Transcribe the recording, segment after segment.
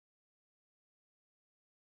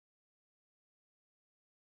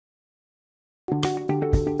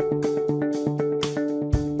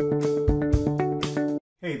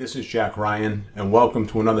This is Jack Ryan, and welcome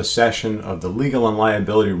to another session of the Legal and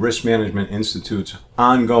Liability Risk Management Institute's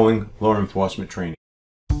ongoing law enforcement training.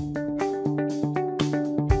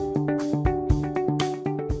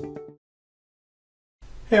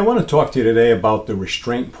 Hey, I want to talk to you today about the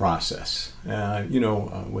restraint process.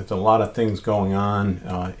 With a lot of things going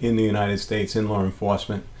on in the United States in law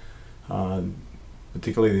enforcement,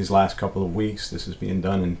 particularly these last couple of weeks. This is being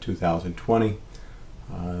done in 2020,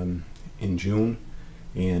 in June.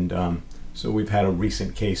 And so we've had a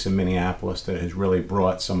recent case in Minneapolis that has really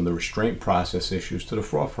brought some of the restraint process issues to the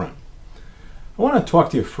forefront. I want to talk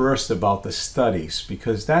to you first about the studies,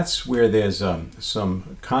 because that's where there's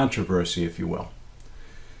some controversy, if you will.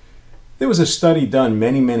 There was a study done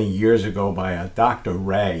many years ago by Dr.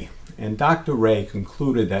 Ray, and Dr. Ray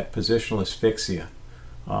concluded that positional asphyxia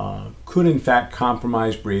could in fact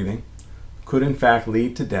compromise breathing, could in fact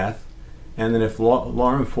lead to death, and that if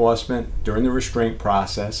law enforcement during the restraint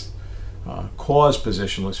process cause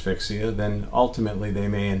positional asphyxia, then ultimately they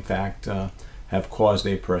may in fact have caused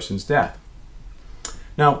a person's death.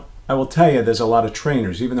 Now, I will tell you, there's a lot of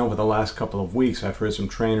trainers, even over the last couple of weeks, I've heard some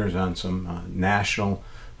trainers on some national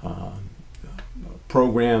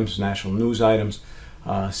programs, national news items,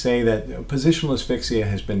 say that positional asphyxia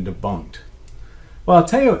has been debunked. Well, I'll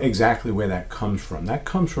tell you exactly where that comes from. That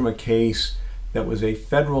comes from a case that was a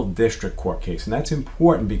federal district court case, and that's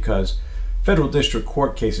important because federal district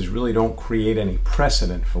court cases really don't create any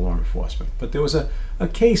precedent for law enforcement. But there was a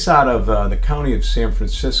case out of the county of San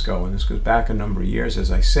Francisco, and this goes back a number of years,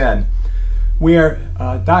 as I said, where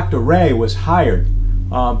Dr. Ray was hired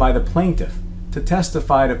by the plaintiff to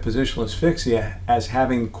testify to positional asphyxia as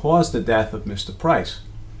having caused the death of Mr. Price.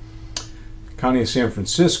 The county of San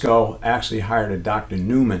Francisco actually hired a Dr.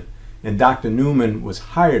 Newman, and Dr. Newman was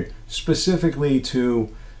hired specifically to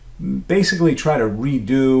basically try to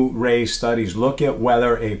redo Ray's studies, look at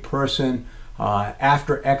whether a person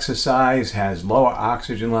after exercise has lower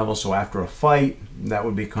oxygen levels. So after a fight, that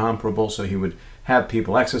would be comparable. So he would have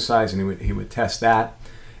people exercise and he would test that.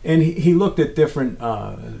 And he looked at different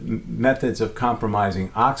methods of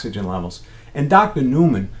compromising oxygen levels. And Dr.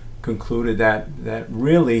 Newman concluded that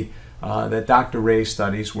really that Dr. Ray's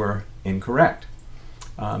studies were incorrect.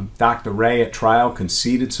 Dr. Ray at trial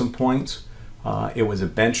conceded some points. It was a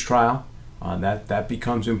bench trial. That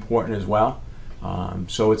becomes important as well.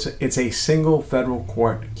 So it's a single federal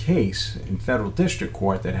court case in federal district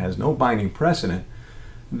court that has no binding precedent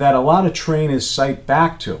that a lot of trainers cite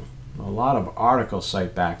back to, a lot of articles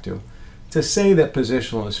cite back to say that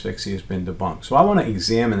positional asphyxia has been debunked. So I want to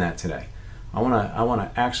examine that today. I want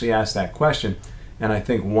to actually ask that question, and I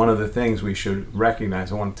think one of the things we should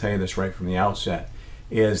recognize, I want to tell you this right from the outset,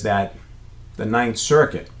 is that the Ninth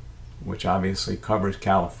Circuit, which obviously covers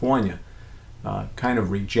California, kind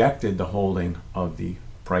of rejected the holding of the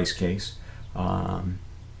Price case, not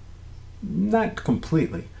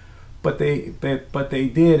completely, but they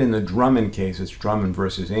did in the Drummond case, it's Drummond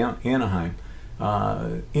versus Anaheim,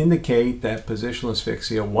 indicate that positional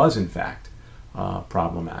asphyxia was in fact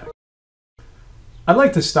problematic. I'd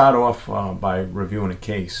like to start off by reviewing a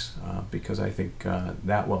case because I think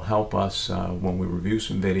that will help us when we review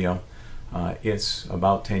some video. It's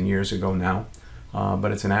about 10 years ago now,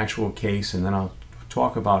 but it's an actual case, and then I'll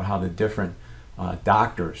talk about how the different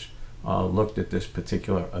doctors looked at this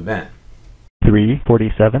particular event.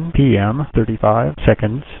 3:47 p.m. 35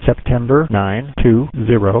 seconds, September 9,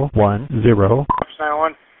 2010.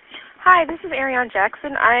 Hi, this is Ariane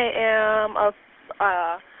Jackson.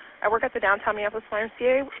 I work at the downtown Minneapolis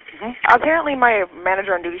YMCA. Apparently my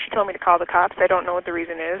manager on duty, she told me to call the cops. I don't know what the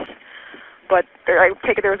reason is, but I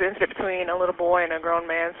take it there was an incident between a little boy and a grown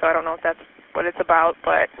man, so I don't know if that's what it's about,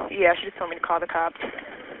 but yeah, she just told me to call the cops.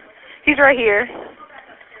 He's right here.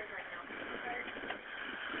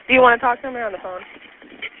 Do you want to talk to him or on the phone?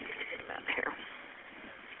 Here.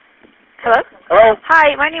 Hello? Hello?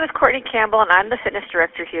 Hi, my name is Courtney Campbell, and I'm the fitness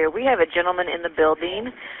director here. We have a gentleman in the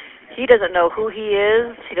building. He doesn't know who he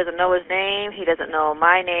is. He doesn't know his name. He doesn't know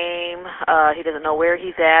my name. He doesn't know where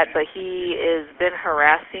he's at, but he has been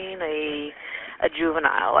harassing a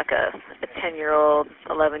juvenile, like a 10-year-old,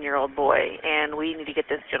 11-year-old boy, and we need to get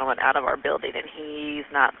this gentleman out of our building, and he's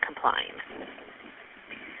not complying.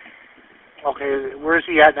 Okay, where is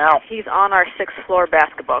he at now? He's on our 6th floor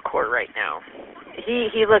basketball court right now.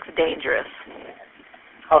 He looks dangerous.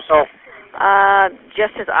 How so?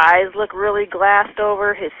 Just his eyes look really glassed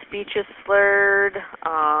over. His speech is slurred.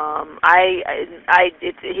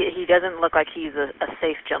 He doesn't look like he's a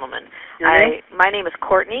safe gentleman. Your name? My name is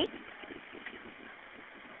Courtney.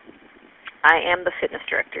 I am the fitness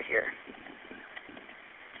director here.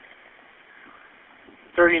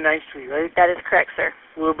 39th Street, right? That is correct, sir.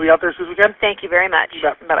 We'll be out there this weekend? Thank you very much.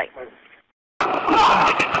 Yeah. Bye-bye.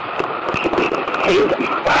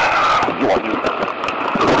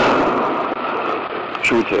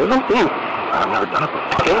 Should we tase him? Yeah. I've never done it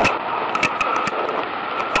before. Yeah.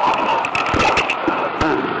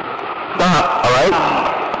 Stop, all right?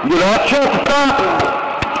 You don't chance to stop.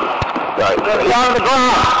 All right, get down on the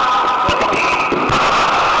ground.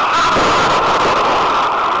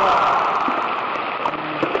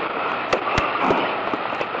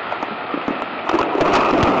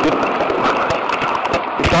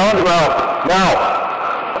 Get down on the ground. Now.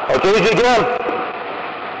 I'll tase you again.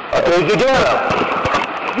 I'll tase you again.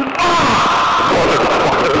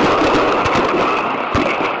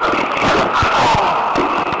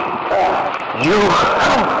 You.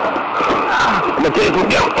 I'm gonna take him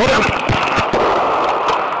down. Hold on.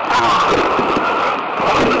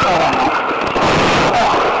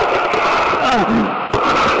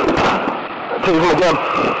 Take him again.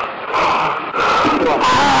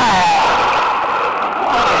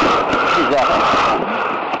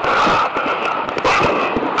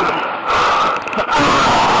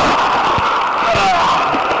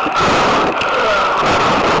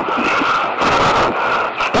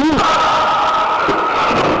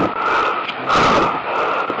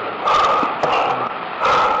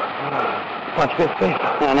 Punch me in the face.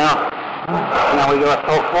 Yeah, now. Now we go up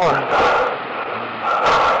full floor.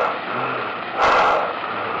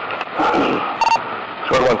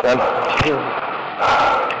 Short 110.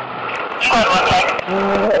 Short 110.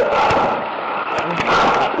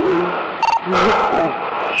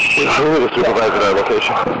 Who are the supervisor at our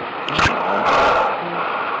location?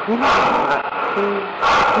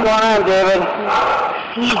 Come on, David.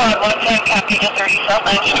 Short 110, copy to 30 South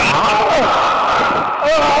 9th Street.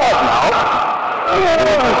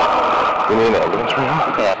 You mean ambulance right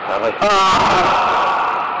now? Yeah, probably.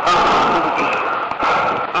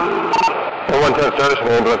 110 status and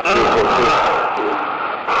ambulance 242.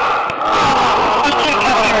 110,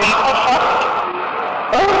 copy, are you close up?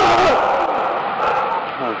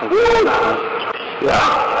 Yeah.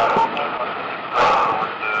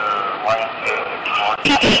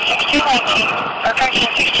 Copy, 1619, or correction,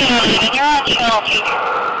 1609, and you're on channel 2.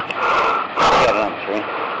 Yeah, I'm 3.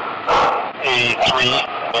 83,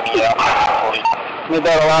 India, 40. Made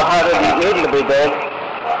that a lot harder than it needed to be, Dave.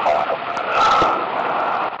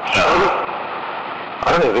 I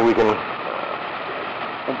don't even think we can...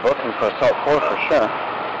 We're booking for assault 4 for sure.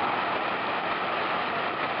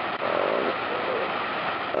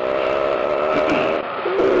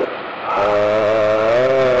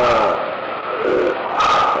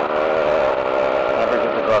 Never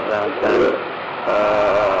get the glove down,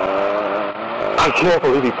 I can't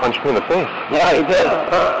believe he punched me in the face. Yeah, he did.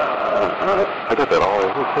 I got that all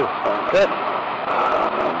over too. Good.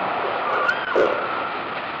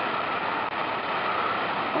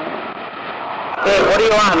 Dave, what do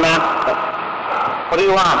you want, man? What do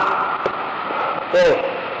you want? Dave.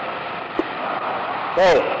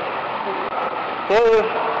 Dave. Dave.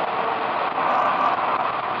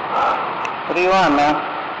 What do you want, man?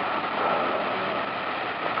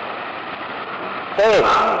 Dave.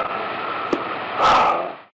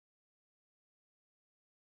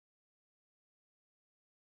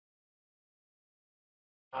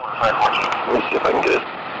 Let me see if I can get it.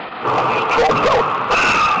 Controls out.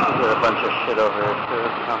 There's a bunch of shit over here too.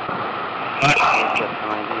 Get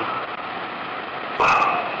some ID.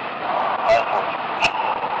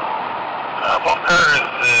 Booker is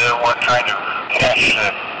the one trying to cash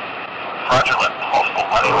fraudulent postal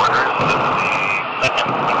money orders. This is the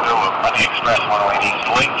second window of Money Express 108 East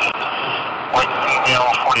Lake. White female,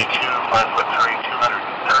 42, 5'3",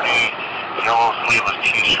 230, yellow sleeveless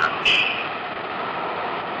t-shirt.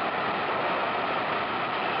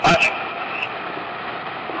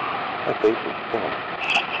 My face is thin.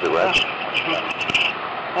 The red.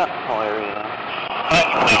 Yeah, whole area there. I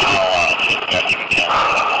can leave it all out.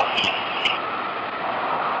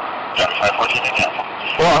 Yeah, 514 to cancel.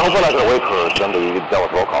 Well, I hope we're not going to wait for them to get done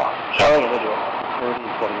with roll call. Oh, yeah, they do.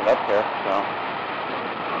 He's getting it up here, so.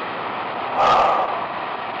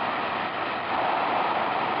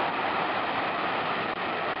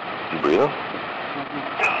 You breathing?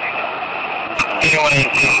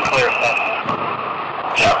 8118, clear.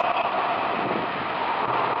 Yeah.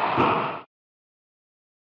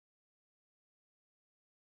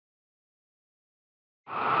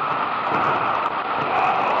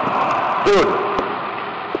 Dude,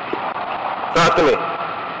 talk to me.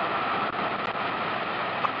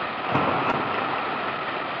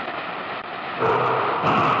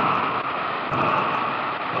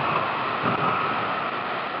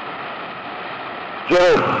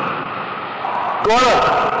 Jim! Gordon!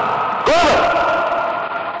 Gordon!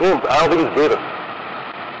 I don't think he's breathing.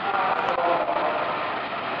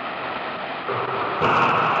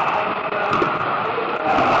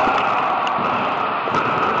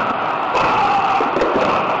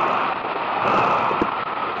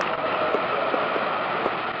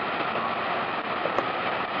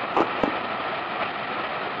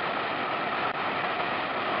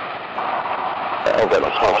 I'll get my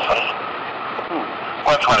homicide.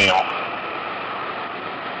 120 of them.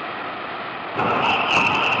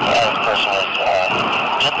 This person was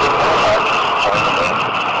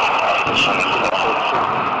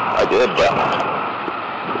I did, yeah.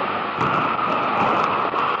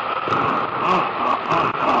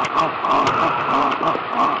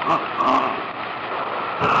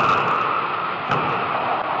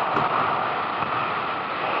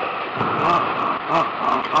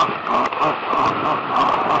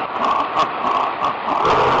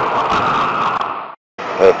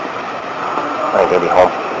 Hey, I ain't gonna be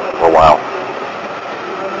home for a while.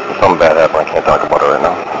 If something bad happened, I can't talk about it right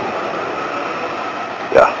now.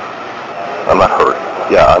 Yeah, I'm not hurt.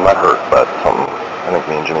 Yeah, I'm not hurt, but I think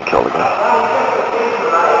me and Jimmy killed a guy.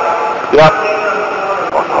 Yeah,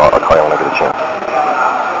 I'll call you when I get a chance.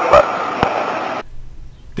 Bye.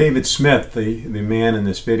 David Smith, the man in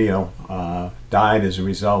this video, died as a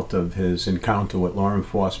result of his encounter with law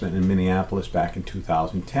enforcement in Minneapolis back in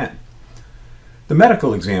 2010. The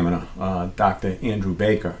medical examiner, Dr. Andrew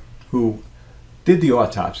Baker, who did the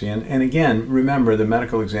autopsy, and again, remember, the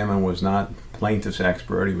medical examiner was not plaintiff's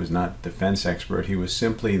expert, he was not defense expert, he was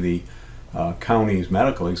simply the county's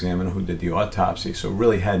medical examiner who did the autopsy, so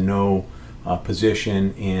really had no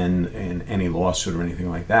position in any lawsuit or anything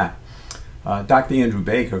like that. Dr. Andrew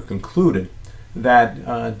Baker concluded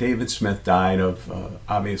that David Smith died of,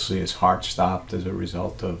 obviously his heart stopped as a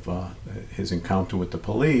result of his encounter with the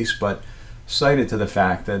police, but cited to the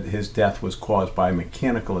fact that his death was caused by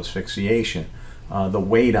mechanical asphyxiation, the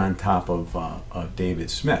weight on top of David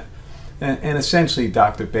Smith. And essentially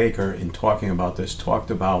Dr. Baker, in talking about this,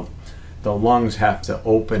 talked about the lungs have to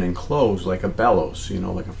open and close like a bellows, you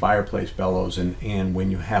know, like a fireplace bellows, and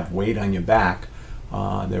when you have weight on your back,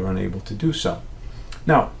 they're unable to do so.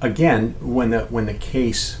 Now, again, when the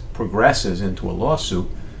case progresses into a lawsuit,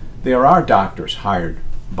 there are doctors hired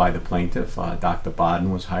by the plaintiff. Dr. Bodden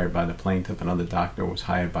was hired by the plaintiff, another doctor was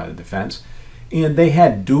hired by the defense, and they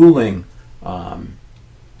had dueling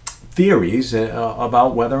theories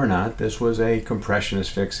about whether or not this was a compression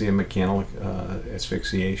asphyxia, mechanical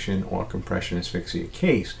asphyxiation, or compression asphyxia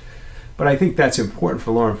case. But I think that's important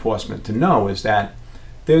for law enforcement to know, is that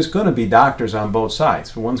there's going to be doctors on both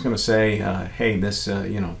sides. One's going to say, hey, this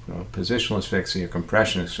positional asphyxia,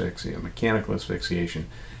 compression asphyxia, mechanical asphyxiation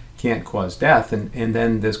can't cause death, and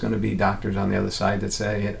then there's going to be doctors on the other side that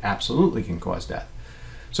say it absolutely can cause death.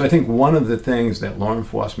 So I think one of the things that law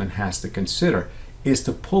enforcement has to consider is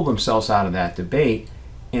to pull themselves out of that debate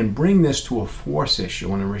and bring this to a force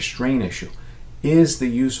issue and a restraint issue. Is the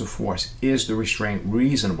use of force, is the restraint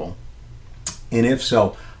reasonable? And if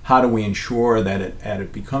so, how do we ensure that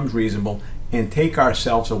it becomes reasonable and take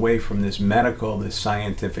ourselves away from this medical, this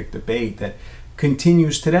scientific debate that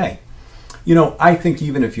continues today? You know, I think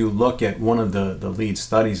even if you look at one of the lead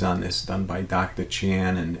studies on this done by Dr.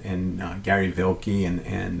 Chan and Gary Vilke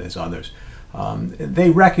and there's others, they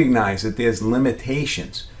recognize that there's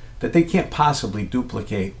limitations, that they can't possibly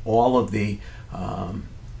duplicate all of the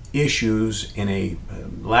issues in a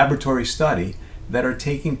laboratory study that are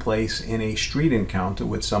taking place in a street encounter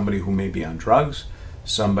with somebody who may be on drugs,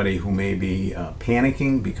 somebody who may be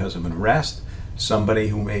panicking because of an arrest, somebody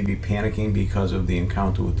who may be panicking because of the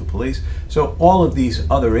encounter with the police. So all of these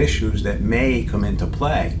other issues that may come into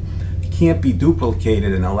play can't be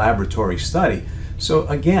duplicated in a laboratory study. So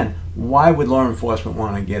again, why would law enforcement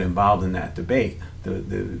want to get involved in that debate? The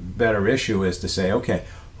better issue is to say, okay,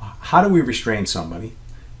 how do we restrain somebody?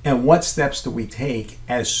 And what steps do we take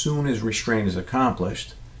as soon as restraint is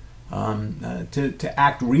accomplished to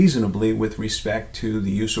act reasonably with respect to the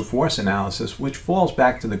use of force analysis, which falls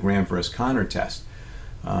back to the Graham versus Connor test.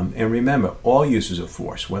 And remember, all uses of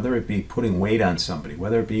force, whether it be putting weight on somebody,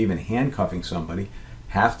 whether it be even handcuffing somebody,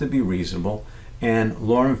 have to be reasonable. And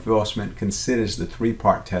law enforcement considers the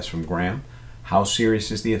three-part test from Graham. How serious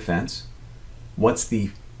is the offense? What's the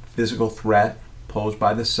physical threat posed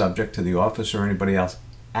by the subject to the officer or anybody else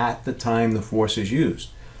at the time the force is used?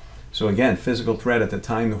 So again, physical threat at the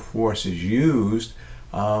time the force is used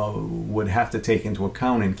would have to take into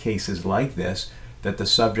account in cases like this that the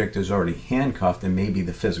subject is already handcuffed and maybe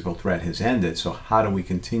the physical threat has ended. So how do we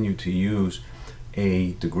continue to use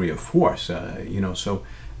a degree of force. So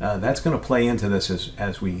that's going to play into this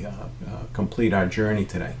as we complete our journey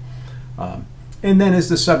today. And then is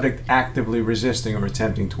the subject actively resisting or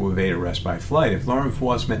attempting to evade arrest by flight? If law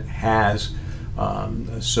enforcement has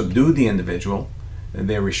subdued the individual,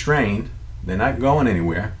 they're restrained, they're not going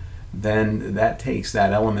anywhere, then that takes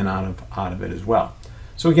that element out of it as well.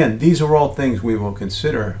 So again, these are all things we will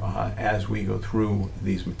consider as we go through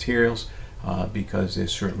these materials because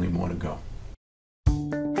there's certainly more to go.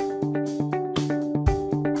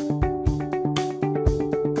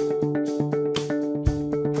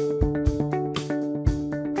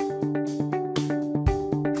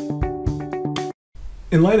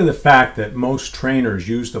 In light of the fact that most trainers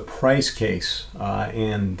use the price case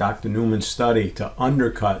in Dr. Newman's study to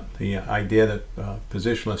undercut the idea that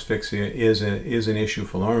positional asphyxia is an issue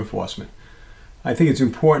for law enforcement, I think it's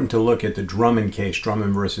important to look at the Drummond case,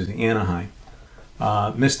 Drummond versus Anaheim.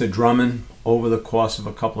 Mr. Drummond, over the course of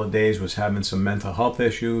a couple of days, was having some mental health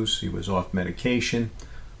issues. He was off medication,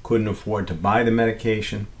 couldn't afford to buy the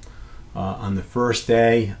medication. On the first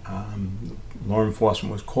day, law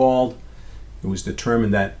enforcement was called. It was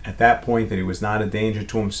determined that at that point that he was not a danger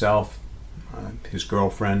to himself. His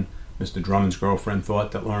girlfriend, Mr. Drummond's girlfriend,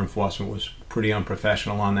 thought that law enforcement was pretty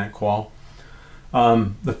unprofessional on that call.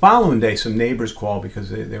 The following day, some neighbors called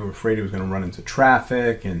because they were afraid he was going to run into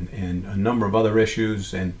traffic and a number of other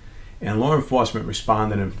issues. And law enforcement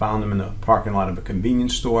responded and found him in the parking lot of a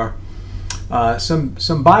convenience store.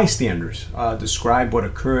 Some bystanders described what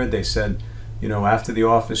occurred. They said, after the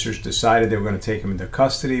officers decided they were going to take him into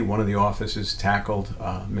custody, one of the officers tackled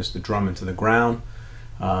Mr. Drummond to the ground.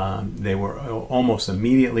 They were almost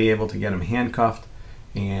immediately able to get him handcuffed,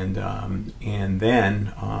 and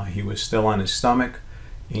then he was still on his stomach,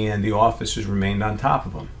 and the officers remained on top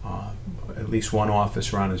of him. At least one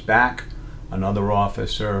officer on his back, another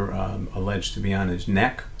officer alleged to be on his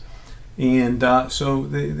neck. And so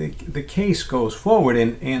the case goes forward,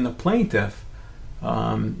 and the plaintiff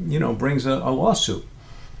brings a lawsuit.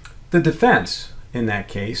 The defense in that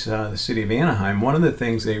case, the city of Anaheim, one of the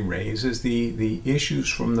things they raise is the issues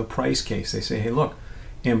from the Price case. They say, hey, look,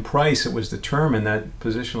 in Price it was determined that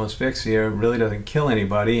positional asphyxia really doesn't kill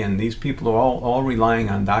anybody, and these people are all relying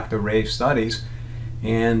on Dr. Ray's studies,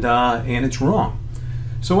 and it's wrong.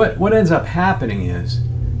 So what ends up happening is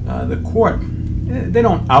the court, they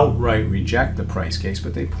don't outright reject the Price case,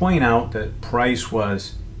 but they point out that Price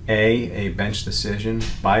was a bench decision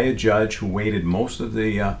by a judge who weighted most of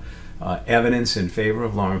the evidence in favor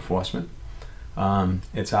of law enforcement.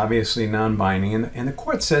 It's obviously non-binding, and the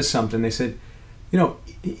court says something. They said,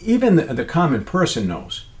 even the common person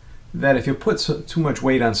knows that if you put too much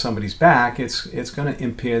weight on somebody's back, it's going to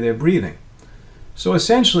impair their breathing. So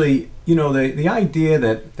essentially, the idea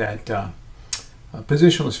that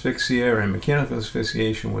positional asphyxia and mechanical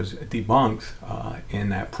asphyxiation was debunked in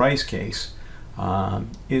that Price case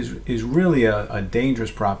is really a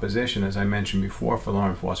dangerous proposition, as I mentioned before, for law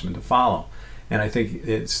enforcement to follow. And I think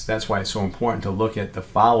that's why it's so important to look at the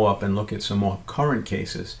follow-up and look at some more current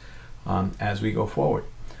cases as we go forward.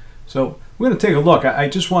 So we're going to take a look. I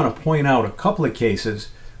just want to point out a couple of cases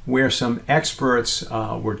where some experts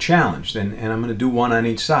were challenged, and I'm going to do one on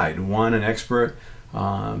each side. One, an expert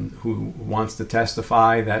who wants to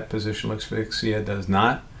testify that positional asphyxia does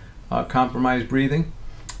not compromise breathing.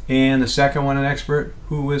 And the second one, an expert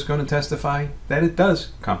who is going to testify that it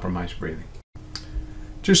does compromise breathing.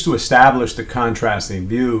 Just to establish the contrasting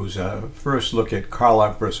views, first look at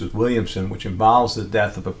Carlock versus Williamson, which involves the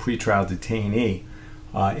death of a pretrial detainee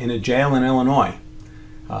in a jail in Illinois.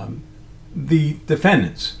 The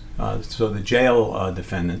defendants, so the jail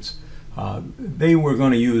defendants, they were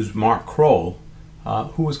going to use Mark Kroll,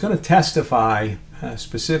 who was going to testify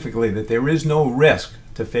specifically that there is no risk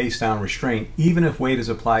to face-down restraint, even if weight is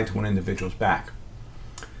applied to an individual's back.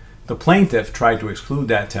 The plaintiff tried to exclude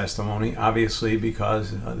that testimony, obviously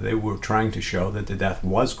because they were trying to show that the death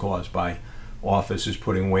was caused by officers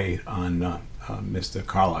putting weight on Mr.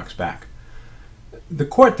 Carlock's back. The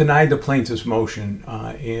court denied the plaintiff's motion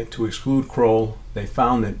to exclude Kroll. They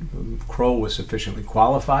found that Kroll was sufficiently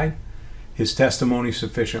qualified, his testimony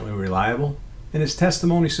sufficiently reliable, and his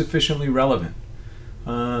testimony sufficiently relevant.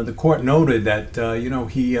 The court noted that,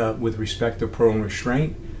 he, with respect to prone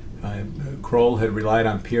restraint, Kroll had relied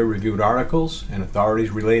on peer-reviewed articles and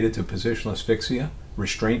authorities related to positional asphyxia,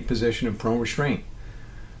 restraint position, and prone restraint.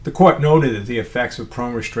 The court noted that the effects of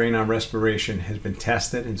prone restraint on respiration has been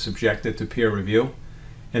tested and subjected to peer review,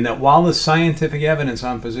 and that while the scientific evidence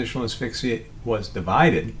on positional asphyxia was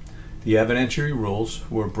divided, the evidentiary rules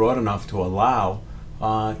were broad enough to allow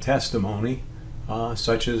testimony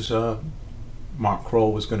such as Mark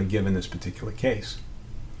Kroll was going to give in this particular case.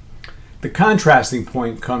 The contrasting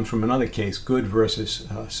point comes from another case, Good versus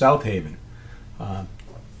South Haven.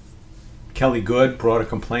 Kelly Good brought a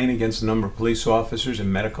complaint against a number of police officers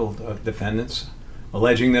and medical defendants,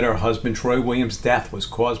 alleging that her husband Troy Williams' death was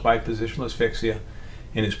caused by positional asphyxia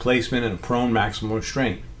and his placement in a prone maximal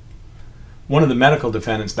restraint. One of the medical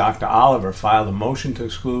defendants, Dr. Oliver, filed a motion to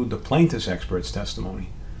exclude the plaintiff's expert's testimony.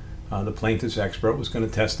 The plaintiff's expert was going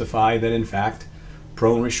to testify that, in fact,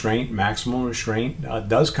 prone restraint, maximal restraint,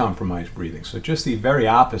 does compromise breathing. So just the very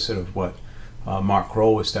opposite of what Mark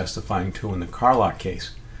Kroll was testifying to in the Carlock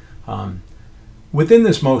case. Within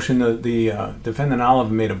this motion, the defendant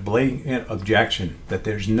Oliver made a blatant objection that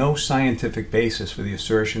there's no scientific basis for the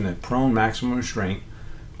assertion that prone maximal restraint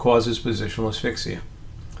causes positional asphyxia.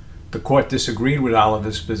 The court disagreed with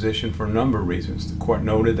Oliver's position for a number of reasons. The court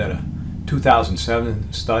noted that a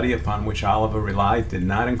 2007 study upon which Oliver relied did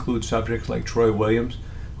not include subjects like Troy Williams,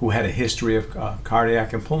 who had a history of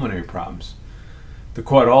cardiac and pulmonary problems. The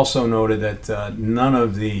court also noted that none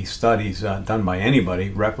of the studies done by anybody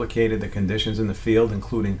replicated the conditions in the field,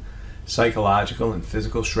 including psychological and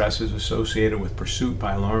physical stresses associated with pursuit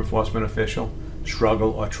by a law enforcement official,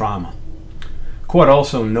 struggle, or trauma. The court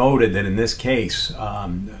also noted that in this case,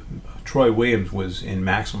 Troy Williams was in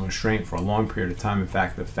maximum restraint for a long period of time. In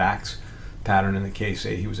fact, the facts pattern in the case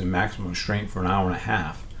say he was in maximum restraint for an hour and a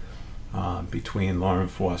half between law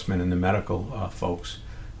enforcement and the medical folks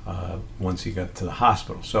once he got to the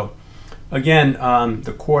hospital. So again,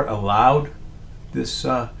 the court allowed this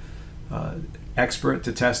expert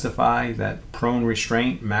to testify that prone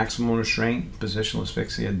restraint, maximal restraint, positional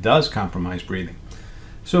asphyxia does compromise breathing.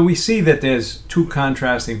 So we see that there's two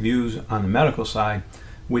contrasting views on the medical side,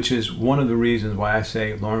 which is one of the reasons why I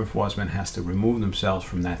say law enforcement has to remove themselves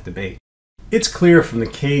from that debate. It's clear from the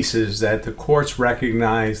cases that the courts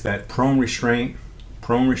recognize that prone restraint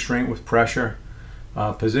with pressure,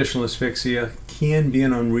 positional asphyxia can be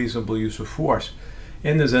an unreasonable use of force.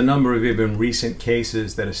 And there's a number of even recent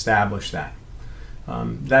cases that establish that.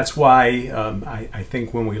 That's why I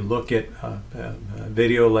think when we look at a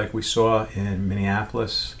video like we saw in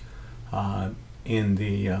Minneapolis, in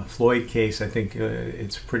the Floyd case, I think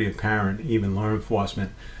it's pretty apparent even law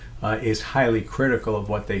enforcement is highly critical of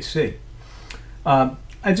what they see.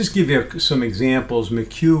 I just give you some examples.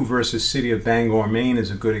 McHugh versus City of Bangor, Maine is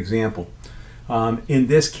a good example. In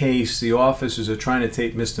this case, the officers are trying to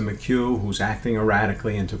take Mr. McHugh, who's acting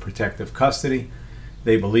erratically, into protective custody.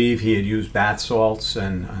 They believe he had used bath salts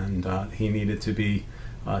and he needed to be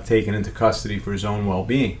taken into custody for his own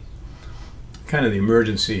well-being. Kind of the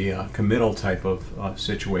emergency committal type of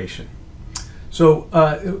situation. So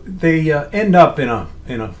they end up in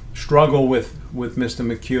a struggle with Mr.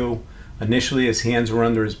 McHugh. Initially, his hands are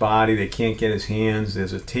under his body. They can't get his hands.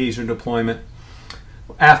 There's a taser deployment.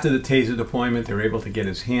 After the taser deployment, they're able to get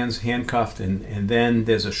his hands handcuffed, and then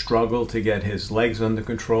there's a struggle to get his legs under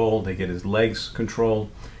control. They get his legs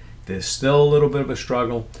controlled. There's still a little bit of a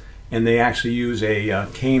struggle, and they actually use a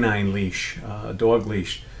canine leash, a dog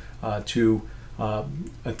leash, to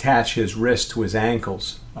attach his wrist to his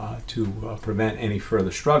ankles to prevent any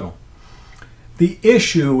further struggle. The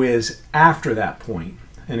issue is after that point,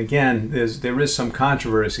 and again, there is some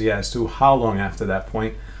controversy as to how long after that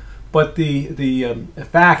point, but the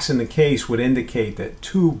facts in the case would indicate that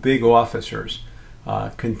two big officers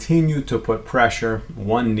continued to put pressure,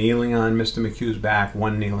 one kneeling on Mr. McHugh's back,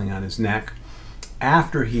 one kneeling on his neck,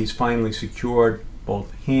 after he's finally secured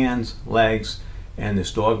both hands, legs, and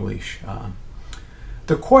this dog leash.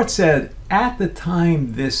 The court said at the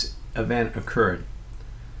time this event occurred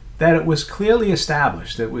that it was clearly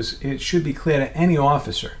established, it should be clear to any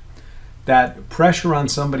officer that pressure on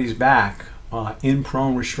somebody's back in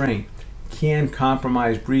prone restraint can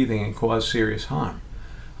compromise breathing and cause serious harm.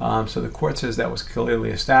 So the court says that was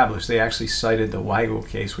clearly established. They actually cited the Weigel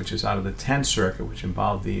case, which is out of the 10th Circuit, which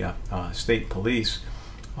involved the state police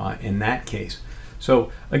in that case.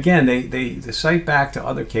 So again, they cite back to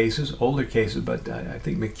other cases, older cases, but I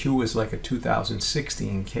think McHugh is like a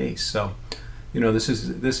 2016 case. So, you know, this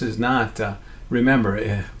is not.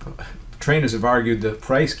 Remember, trainers have argued the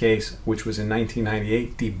Price case, which was in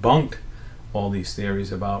 1998, debunked all these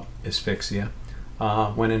theories about asphyxia,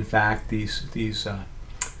 when in fact these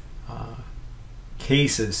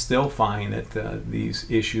cases still find that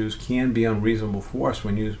these issues can be unreasonable force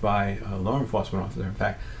when used by a law enforcement officer. In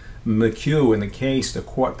fact, McHugh, in the case, the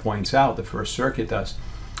court points out, the First Circuit does,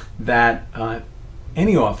 that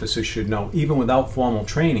any officer should know, even without formal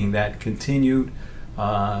training, that continued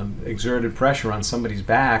exerted pressure on somebody's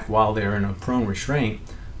back while they're in a prone restraint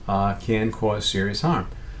can cause serious harm.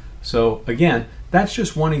 So again, that's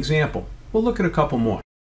just one example. We'll look at a couple more.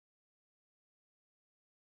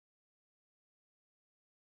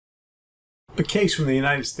 A case from the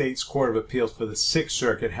United States Court of Appeals for the Sixth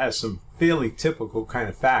Circuit has some fairly typical kind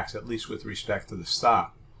of facts, at least with respect to the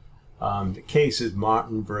stop. The case is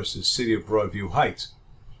Martin versus City of Broadview Heights.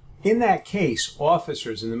 In that case,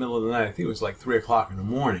 officers in the middle of the night, I think it was like 3 o'clock in the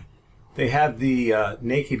morning, they have the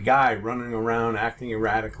naked guy running around acting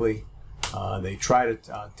erratically. They try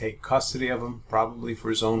to take custody of him, probably for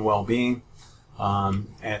his own well-being.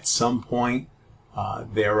 At some point,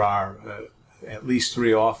 there are at least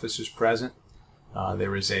 3 officers present.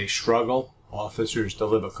 There is a struggle. Officers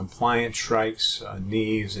deliver compliance strikes,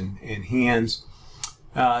 knees and hands.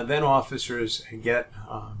 Then officers get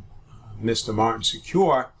Mr. Martin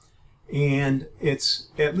secure, and it's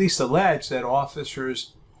at least alleged that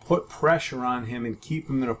officers put pressure on him and keep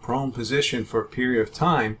him in a prone position for a period of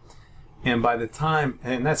time. And by the time,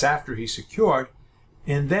 and that's after he's secured,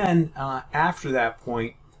 and then after that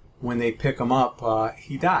point, when they pick him up,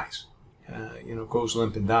 he dies. Goes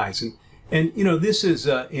limp and dies. And this is,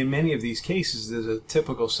 in many of these cases, there's a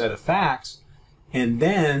typical set of facts. And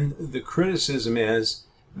then the criticism is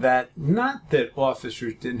that not that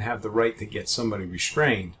officers didn't have the right to get somebody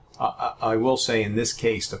restrained. I will say in this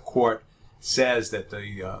case, the court says that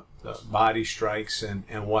the body strikes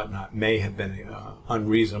and whatnot may have been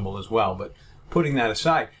unreasonable as well. But putting that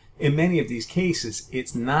aside, in many of these cases,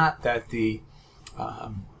 it's not that the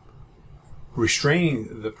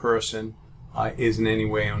restraining the person is in any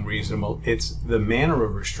way unreasonable. It's the manner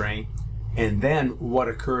of restraint, and then what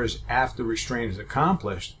occurs after restraint is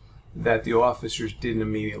accomplished, that the officers didn't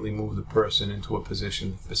immediately move the person into a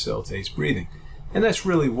position that facilitates breathing. And that's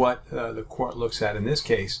really what the court looks at in this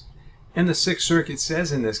case. And the Sixth Circuit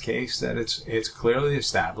says in this case that it's clearly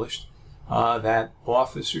established that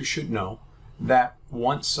officers should know that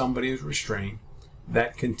once somebody is restrained,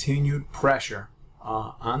 that continued pressure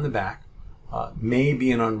on the back may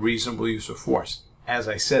be an unreasonable use of force. As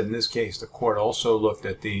I said, in this case, the court also looked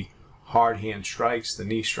at the hard hand strikes, the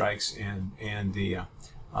knee strikes, and the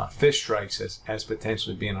fist strikes as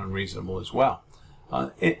potentially being unreasonable as well.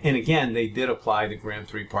 And again, they did apply the Graham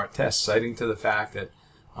 3-part test, citing to the fact that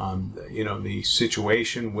the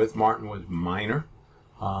situation with Martin was minor,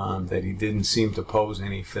 that he didn't seem to pose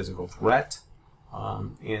any physical threat,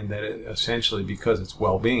 and that essentially, because it's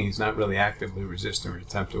well-being, he's not really actively resisting or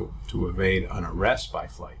attempt to evade an arrest by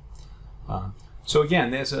flight. So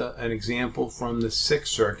again, there's an example from the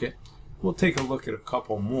Sixth Circuit. We'll take a look at a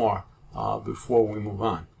couple more before we move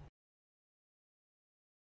on.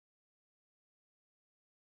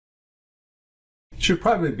 It should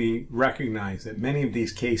probably be recognized that many of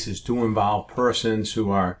these cases do involve persons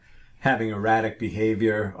who are having erratic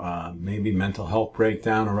behavior, maybe mental health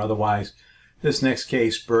breakdown or otherwise. This next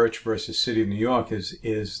case, Birch versus City of New York,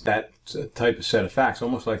 is that type of set of facts,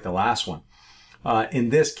 almost like the last one.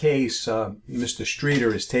 In this case, Mr.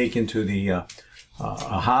 Streeter is taken to the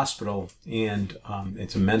a hospital, and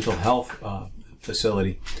it's a mental health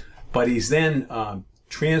facility, but he's then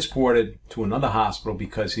transported to another hospital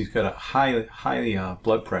because he's got a high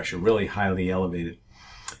blood pressure, really highly elevated.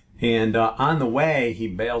 And on the way, he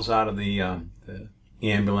bails out of the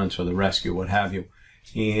ambulance or the rescue, what have you,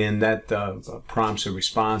 and that prompts a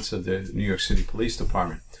response of the New York City Police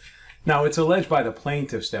Department. Now, it's alleged by the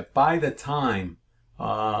plaintiffs that by the time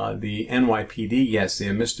the NYPD gets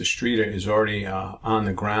there, Mr. Streeter is already on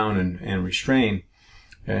the ground and restrained.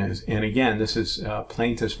 And again, this is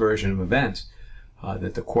plaintiff's version of events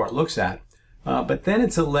that the court looks at. But then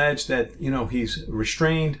it's alleged that, he's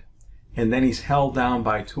restrained, and then he's held down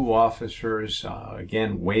by 2 officers,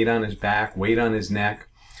 again, weight on his back, weight on his neck,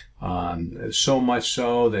 so much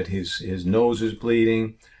so that his nose is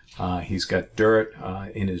bleeding. He's got dirt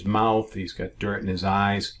in his mouth. He's got dirt in his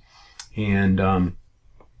eyes. And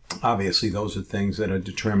obviously, those are things that are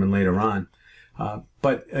determined later on.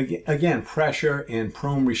 But again, pressure and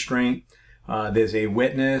prone restraint. There's a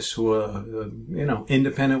witness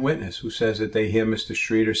independent witness who says that they hear Mr.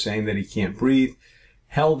 Streeter saying that he can't breathe,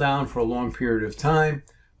 held down for a long period of time.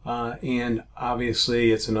 And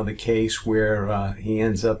obviously, it's another case where he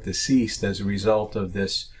ends up deceased as a result of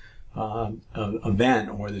this event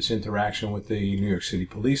or this interaction with the New York City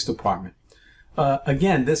Police Department.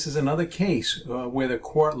 Again, this is another case where the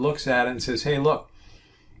court looks at it and says, hey, look,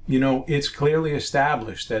 it's clearly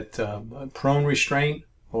established that prone restraint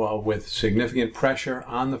with significant pressure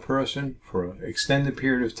on the person for an extended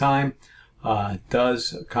period of time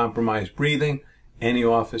does compromise breathing. Any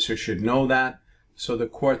officer should know that. So the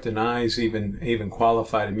court denies even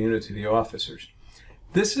qualified immunity to the officers.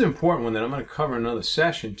 This is an important one that I'm going to cover in another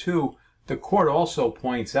session too. The court also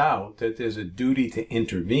points out that there's a duty to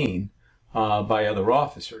intervene by other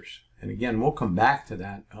officers. And again, we'll come back to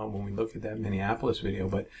that when we look at that Minneapolis video.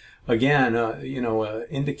 But again,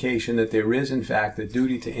 indication that there is, in fact, a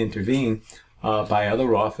duty to intervene by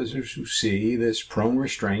other officers who see this prone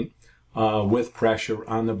restraint with pressure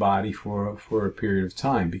on the body for a period of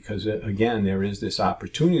time. Because, again, there is this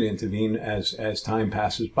opportunity to intervene as time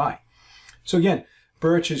passes by. So again,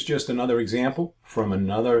 Birch is just another example from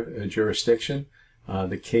another jurisdiction.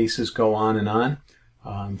 The cases go on and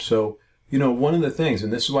on. So, one of the things,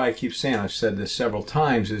 and this is why I keep saying, I've said this several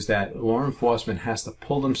times, is that law enforcement has to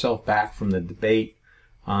pull themselves back from the debate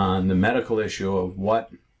on the medical issue of what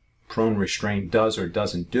prone restraint does or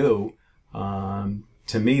doesn't do.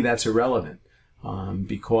 To me, that's irrelevant,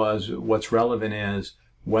 because what's relevant is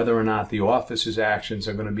whether or not the officer's actions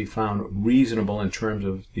are going to be found reasonable in terms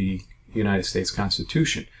of the United States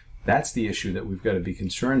Constitution. That's the issue that we've got to be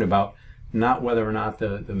concerned about, not whether or not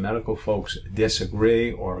the medical folks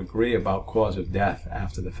disagree or agree about cause of death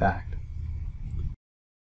after the fact.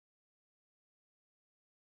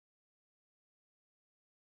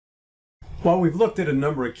 Well, we've looked at a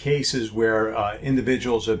number of cases where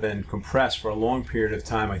individuals have been compressed for a long period of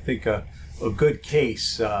time. I think a good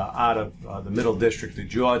case out of the Middle District of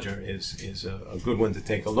Georgia is a good one to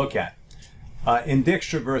take a look at. In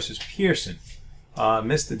Dykstra versus Pearson,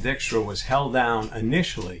 Mr. Dykstra was held down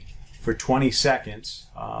initially for 20 seconds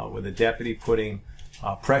with a deputy putting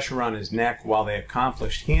pressure on his neck while they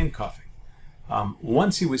accomplished handcuffing.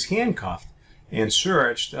 Once he was handcuffed and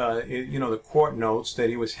searched, the court notes that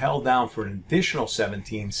he was held down for an additional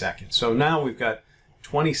 17 seconds. So now we've got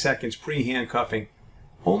 20 seconds pre-handcuffing,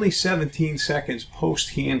 only 17 seconds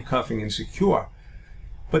post-handcuffing and secure.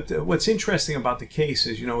 But what's interesting about the case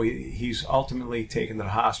is, he's ultimately taken to the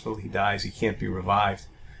hospital. He dies. He can't be revived.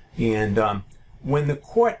 And when the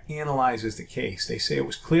court analyzes the case, they say it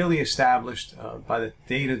was clearly established by the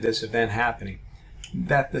date of this event happening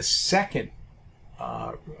that the second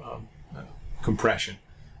compression,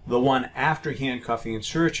 the one after handcuffing and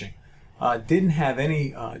searching, didn't have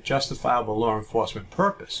any justifiable law enforcement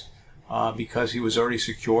purpose because he was already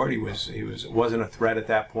secured. He wasn't a threat at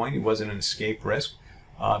that point. He wasn't an escape risk.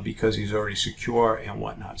 Because he's already secure and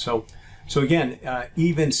whatnot. So again,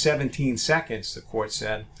 even 17 seconds, the court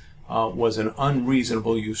said, was an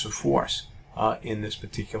unreasonable use of force in this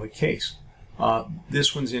particular case.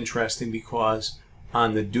 This one's interesting because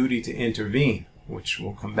on the duty to intervene, which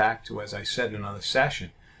we'll come back to, as I said in another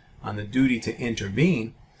session, on the duty to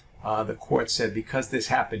intervene, the court said because this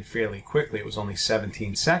happened fairly quickly, it was only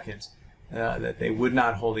 17 seconds, that they would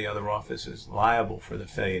not hold the other officers liable for the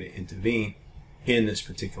failure to intervene in this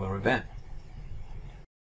particular event.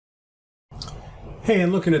 Hey,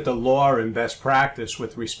 and looking at the law and best practice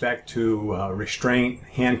with respect to restraint,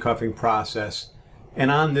 handcuffing process, and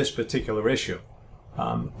on this particular issue,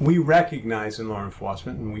 we recognize in law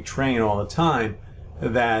enforcement, and we train all the time,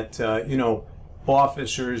 that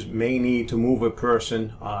officers may need to move a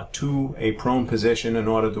person to a prone position in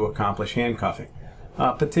order to accomplish handcuffing,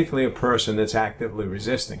 particularly a person that's actively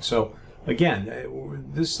resisting. So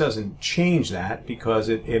again, this doesn't change that because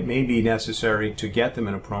it may be necessary to get them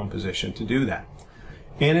in a prone position to do that.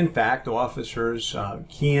 And in fact, officers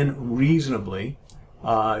can reasonably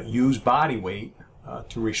use body weight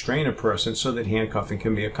to restrain a person so that handcuffing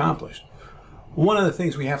can be accomplished. One of the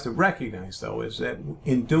things we have to recognize, though, is that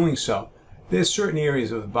in doing so, there's certain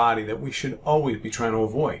areas of the body that we should always be trying to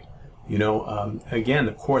avoid. Again,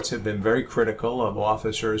 the courts have been very critical of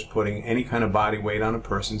officers putting any kind of body weight on a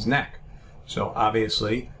person's neck. So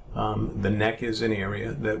obviously, the neck is an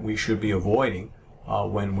area that we should be avoiding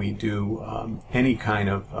when we do any kind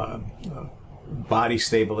of body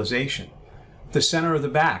stabilization. The center of the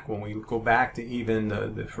back, when we go back to even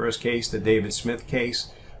the first case, the David Smith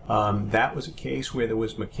case, that was a case where there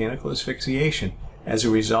was mechanical asphyxiation as a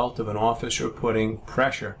result of an officer putting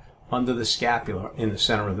pressure under the scapula in the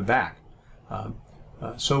center of the back.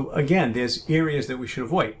 So again, there's areas that we should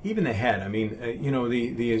avoid. Even the head. I mean,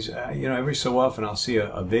 every so often I'll see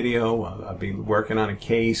a video. I'll be working on a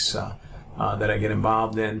case that I get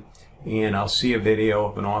involved in, and I'll see a video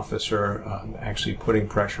of an officer actually putting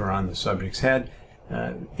pressure on the subject's head.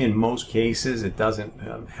 In most cases, it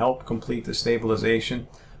doesn't help complete the stabilization.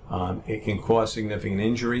 It can cause significant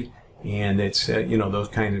injury, and it's those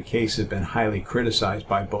kinds of cases have been highly criticized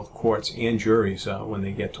by both courts and juries when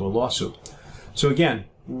they get to a lawsuit. So again,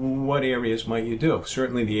 what areas might you do?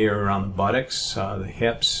 Certainly the area around the buttocks, the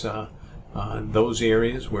hips, those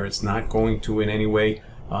areas where it's not going to in any way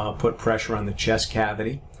put pressure on the chest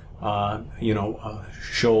cavity,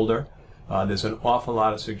 shoulder. There's an awful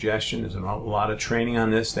lot of suggestion, there's an awful lot of training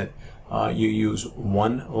on this, that you use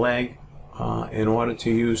one leg in order to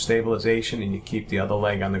use stabilization, and you keep the other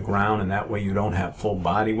leg on the ground, and that way you don't have full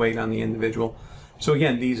body weight on the individual. So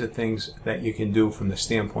again, these are things that you can do from the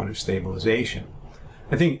standpoint of stabilization.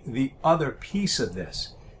 I think the other piece of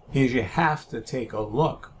this is you have to take a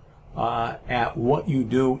look at what you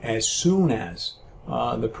do as soon as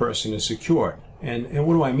the person is secured. And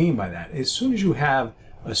what do I mean by that? As soon as you have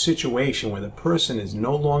a situation where the person is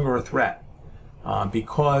no longer a threat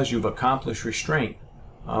because you've accomplished restraint,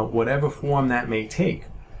 whatever form that may take,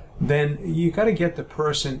 then you got to get the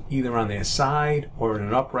person either on their side or in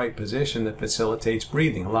an upright position that facilitates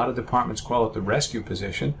breathing. A lot of departments call it the rescue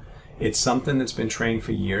position. It's something that's been trained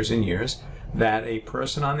for years and years, that a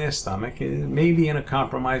person on their stomach may be in a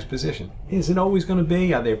compromised position. Is it always going to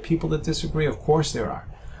be? Are there people that disagree? Of course there are.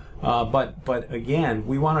 But again,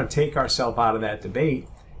 we want to take ourselves out of that debate,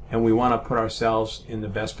 and we want to put ourselves in the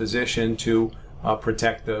best position to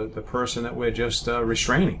protect the person that we're just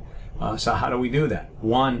restraining. So how do we do that?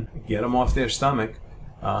 One, get them off their stomach.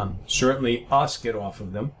 Certainly us get off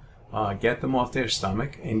of them. Get them off their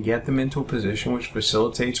stomach and get them into a position which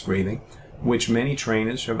facilitates breathing, which many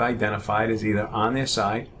trainers have identified as either on their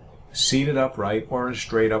side, seated upright, or in a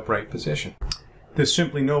straight upright position. There's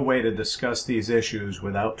simply no way to discuss these issues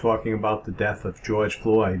without talking about the death of George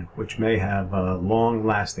Floyd, which may have a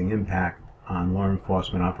long-lasting impact on law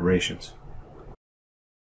enforcement operations.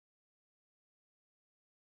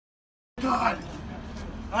 God!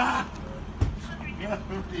 Ah!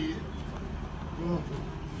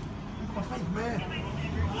 My face, man.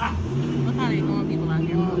 Look how they doing people out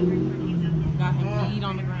here. Got him bleed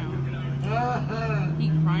on the ground. He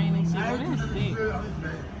crying and shit. That is sick.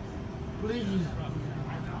 Please.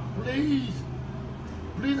 Please.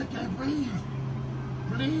 Please, I can't breathe.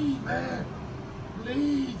 Please, man.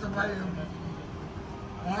 Please, somebody help me.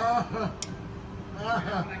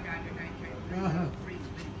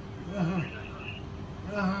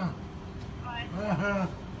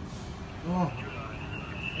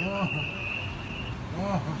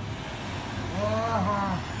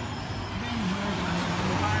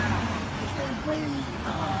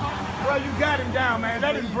 Bro, you got him down, man.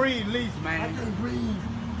 Let him breathe, at least, man. I can't breathe.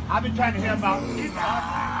 I've been trying to help out.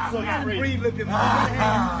 So you can breathe a little bit more. Put your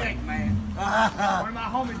hand on your neck, man. One of my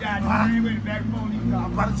homies died. He's with the back of the police car.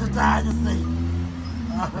 I'm about to die to see.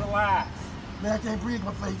 Relax. Man, I can't breathe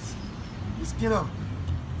my face. Just get up.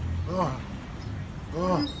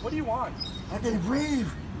 What do you want? I can't breathe.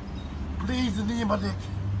 Please, the knee in my neck.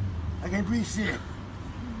 I can't breathe shit.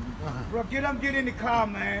 Bro, get up, get in the car,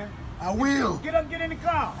 man. I will. Get up, get in the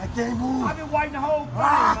car. I can't move. I've been waiting the whole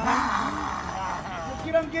time, man.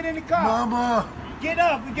 Get up, get in the car. Mama. Get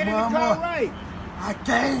up and get in the car right. I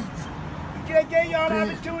can't. I gave y'all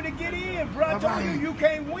the opportunity to get in, bro. I told you, you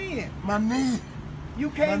can't win. My knee. You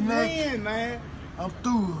can't win, man. I'm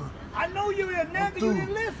through. I know you're a nigga, you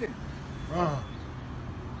didn't listen. I'm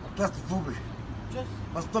claustrophobic.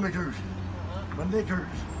 My stomach hurts. My neck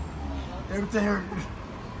hurts. Everything hurts.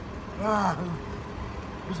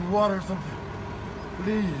 Get some water or something.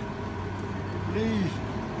 Please. Please.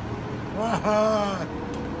 I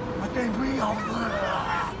can't breathe, officer.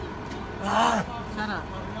 Shut up.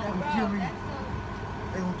 They gonna kill me.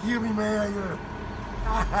 They gonna kill me, man.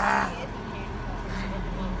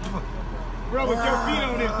 Bro, with your feet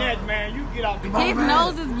on his neck, man, you get off the His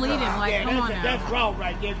nose is bleeding. Like, yeah, come on now. That's raw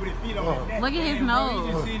right there with his feet on his neck. Look at his nose.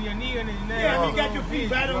 You just seeing your knee on his neck. Yeah, he got your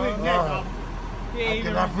feet right on his neck. He ain't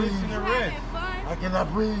even resisting the rest. I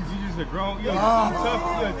cannot breathe. You just a grown, you're a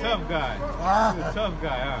tough guy. You're a tough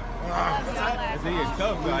guy, huh? I say you're a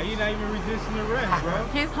tough guy. You're not even resisting the rest, bro.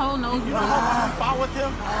 His whole nose is bleeding. Fight with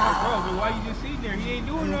him? Bro, but why you just sitting there? He ain't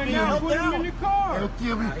doing nothing now. Put him in the car. They'll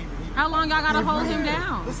kill me. How long y'all gotta hold him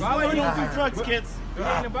down? This is why you don't do drugs, kids. It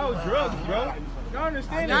ain't about drugs, bro. Y'all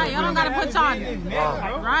understand that? Y'all don't gotta put y'all in.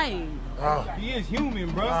 Right. He is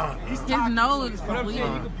human, bro. His nose is But I'm saying you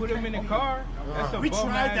bleeding. can put him in the car. That's some We bum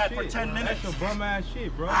tried ass that shit. for 10 minutes. That's some bum ass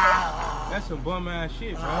shit, bro. That's some bum ass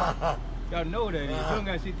shit, bro. Y'all know that is. You don't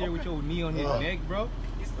gotta sit there with your knee on his neck, bro.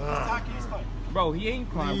 He's talking, he's fine. Bro, he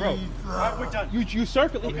ain't fine, bro. Alright, we're done. You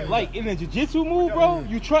circle like in a jiu-jitsu move, bro.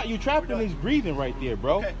 You trapped in his breathing right there,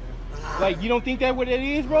 bro. Okay. Like, you don't think that what it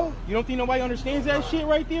is, bro? You don't think nobody understands that shit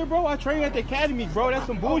right there, bro? I trained at the academy, bro. That's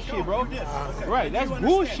some bullshit, bro. Right, that's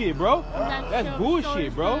bullshit, bro. That's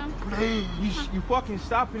bullshit, bro. You fucking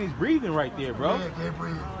stopping his breathing right there, bro. I can't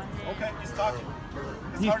breathe. Okay, he's talking.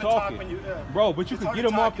 It's He's hard to talk talking. when you, bro, but you it's could hard get to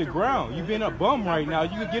him talk off the if you're ground. really You've been a bum right now.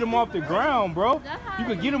 You could get him off the ground, bro. You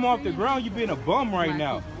could get him off the ground. You've been a bum right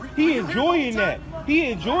now. He enjoying that.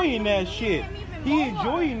 He enjoying that shit. He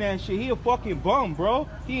enjoying that shit. He a fucking bum, bro.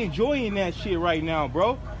 He enjoying that shit right now,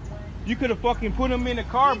 bro. You could have fucking put him in the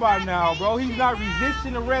car by now, bro. He's not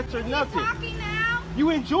resisting arrest or nothing. You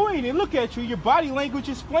enjoying it. Look at you. Your body language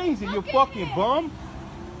explains it, you fucking bum.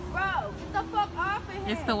 Bro, get the fuck off of here.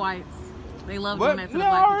 It's the whites. They love But, doing that to the no, I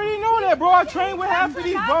black already know that, bro. I train with half of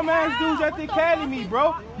these bum-ass dudes at the academy,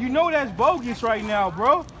 bro. You know that's bogus right now,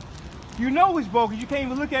 bro. You know it's bogus. You can't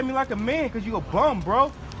even look at me like a man because you a bum,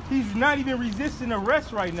 bro. He's not even resisting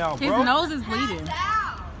arrest right now, bro. His nose is bleeding.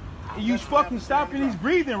 You fucking stopping his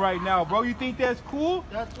breathing right now, bro. You think that's cool?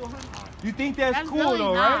 You think that's cool really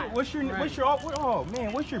though, not. right? What's your oh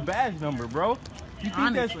man, what's your badge number, bro? You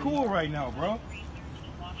think that's cool right now, bro?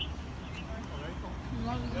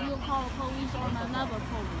 You'll call the police on another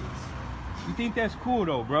police. You think that's cool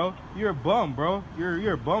though, bro? You're a bum, bro.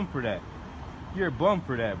 You're a bum for that. You're a bum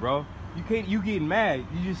for that, bro. You getting mad.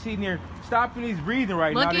 You just sitting there stopping his breathing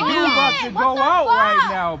right now. Look The at dude's him. about to go out right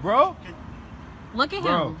now, bro. Look at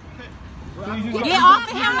Bro. him. Get off of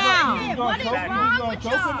him now. What is wrong with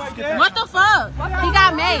y'all? What the fuck? He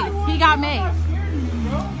got mace. He got mace.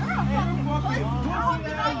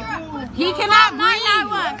 He cannot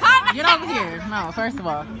breathe. Get over here. No, first of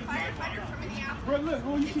all. Bro, look,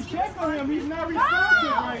 well, you should check on him. He's not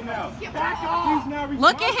responsive right now. He's not responsive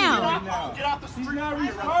Look at him. right now. He's not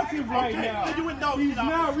responsive right now. He's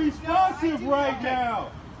not responsive right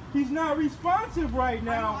now. He's not responsive right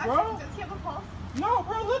now, bro. No,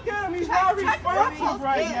 bro, look at him. He's not responsive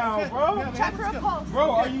right now, bro. Check for a pulse.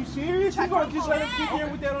 Bro, are you serious? You gonna just let him sit there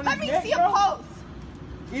with that on his neck, Let me see a bro? pulse.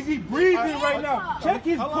 Is he breathing right now? Check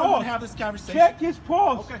his Hold on, I pulse. wanna have this conversation. Check his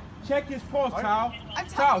pulse. Okay. Check his pulse, Tal. I'm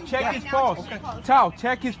Tal, telling you check right his now, pulse. check his pulse. Tal,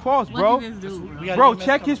 check his pulse, bro. Look at this dude. Bro,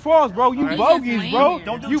 check his pulse, bro. You All right. bogus, bro.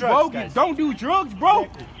 Don't do You drugs, bogus. guys. Don't do drugs, bro.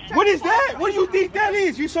 What is that? What do you think that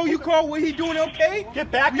is? You call what he doing okay?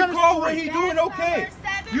 Get back You on the call what street. he doing okay?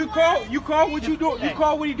 You call what you do? You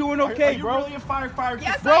call what he doing okay, Are you bro? really a firefighter?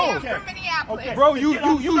 Yes, Bro. I am from Minneapolis. Okay. Bro, Get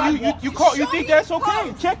off the sidewalk. you think that's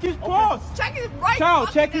okay? Check his pulse. Check his right Tal,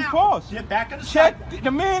 fucking check his now. pulse. Get back on the sidewalk. Check.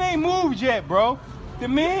 The man ain't moved yet, bro. The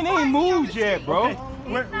man ain't moved yet, bro. Okay.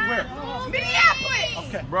 Where? Minneapolis.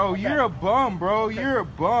 Okay. Bro, you're a bum, bro. You're a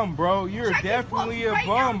bum, bro. You're Check his definitely pulse a right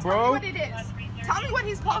now. bum, Tell me bro. what it is. Tell me what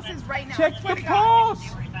his pulse is right now. Check Swear the to God. pulse.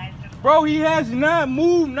 Bro, he has not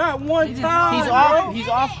moved not one time, bro. He's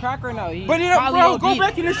off crack right now. But bro, go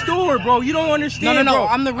back in the store, bro. You don't understand, No, bro.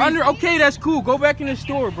 I'm the reason. Okay, that's cool. Go back in the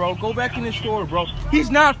store, bro. Go back in the store, bro. He's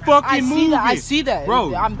not fucking moving. I see that.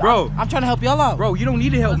 Bro, I'm trying to help y'all out. Bro, you don't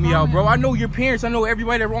need to help me out, bro. I know your parents. I know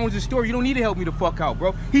everybody that owns the store. You don't need to help me the fuck out,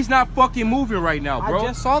 bro. He's not fucking moving right now, bro. I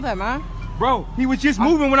just saw that, man. Bro, he was just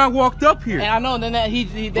moving when I walked up here. And I know, and then they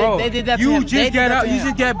did that to You him. just got out. You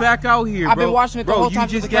just got back out here, bro. I've been watching it the whole time. Bro, you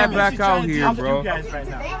just got back out here, bro. You guys right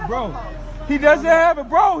now. Bro, he doesn't have it,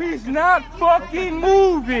 bro. He's not fucking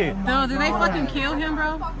moving. No, did they fucking kill him,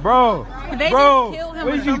 bro? Bro, Did they bro, just kill him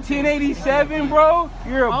what or is you, something? 1087, bro?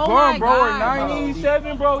 You're a Oh bum, my bro. Or God,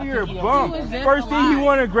 987, bro? You're a bum. was just First thing you alive.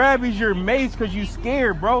 want to grab is your mace because you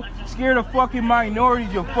scared, bro. Scared of fucking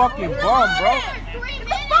minorities, you fucking bum, bro.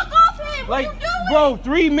 Like, bro,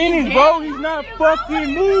 3 minutes, bro. He's not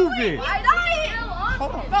fucking moving.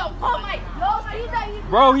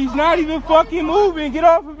 Bro, he's not even fucking moving. Get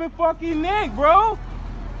off of his fucking neck, bro.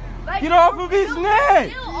 Get off of his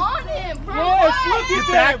neck. Yes, look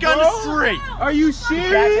at that, Back on bro. the street. Are you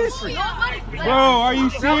serious? Bro, are you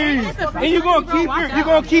serious? And you gonna keep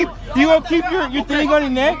your thing on your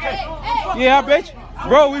neck? Yeah, I bet you.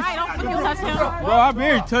 Bro, it's, bro, I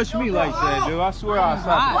barely touched me like that, dude. I swear I'll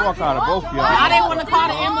slap the fuck out of both of y'all. I didn't want to call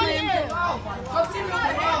the ambulance.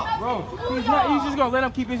 Bro, he's just gonna let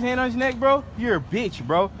him keep his hand on his neck, bro? You're a bitch,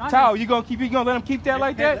 bro. Tal, you gonna let him keep that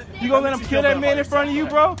like that? You gonna let him kill that man in front of you,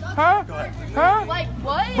 bro? Huh? Huh? Like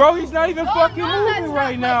what? Bro, he's not even fucking moving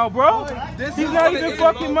right now, bro. He's not even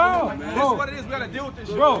fucking moving. This is what it is. We gotta deal with this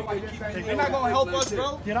shit. Bro, They're not gonna help us,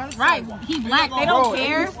 bro. Get on the Right, sidewalk. he black. They don't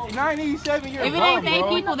care. 987 years If it ain't they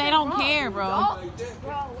people, they don't care, bro.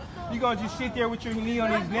 You gonna just sit there with your knee on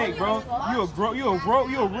his neck, bro?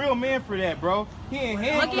 You a real man for that, bro. He ain't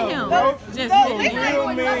handcuffed, Look at him. bro. Just You a sitting there. real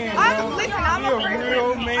man, bro. I'm You a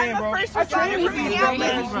real man, bro. first I train responder with from these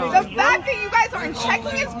Minneapolis. dumbass The niggas, fact that you guys aren't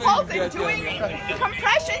checking his pulse and doing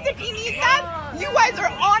compressions if he needs that, you guys are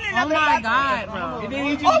on Oh another my level. God, bro. And then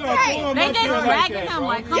he just gonna Okay. pull him They up just there like dragging that, him bro.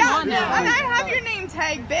 like, come Yeah, on and now. I have your name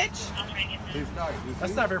tag, bitch.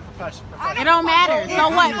 That's not very professional. It don't matter. So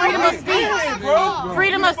what? Freedom of speech.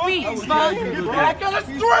 Freedom of speech, fuck. Back on the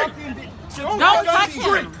street. Don't touch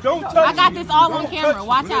him. Don't touch I got this all on camera.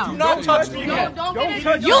 Watch out. Don't touch me. Don't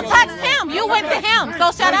touch You touched him. You went to him.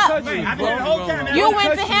 So shut up. You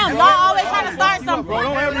went to him. Y'all always trying to start Bro, something.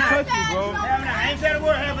 don't ever touch me, bro. I ain't said a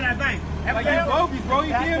word, haven't I, thank you? Like you're bogus, bro. You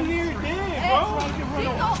damn near dead, bro.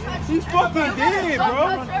 He's fucking dead,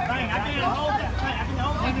 bro.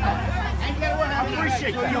 I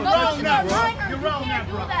appreciate that. You're wrong now, bro. You're wrong now,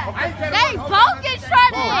 bro. They both get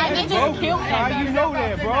shredded. They just killed him. You know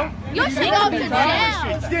that, bro. You should go to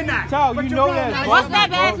jail. You're not. Child, you know that's What's that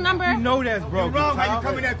badge number? You know that's broken. You're wrong how you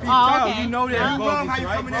coming at people. Child, you know that's You're wrong how bogus, you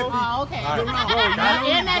right, coming at bro? people. Oh, okay. You're wrong.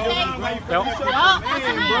 In that Man, bro.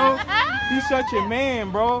 He's such a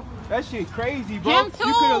man, bro. That shit crazy, bro. Him You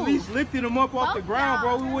too. could at least lifted him up off the ground,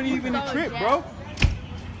 bro. We wouldn't even trip, bro.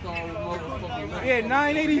 Yeah,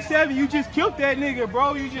 987. You just killed that nigga,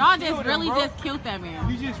 bro. You just Y'all killed just really him, bro. just killed that man.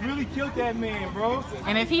 You just really killed that man, bro.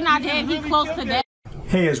 And if he not dead, he close to death.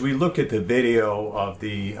 Hey, as we look at the video of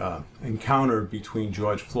the encounter between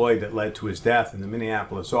George Floyd that led to his death and the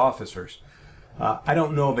Minneapolis officers, I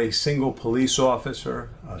don't know of a single police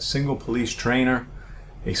officer, a single police trainer,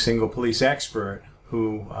 a single police expert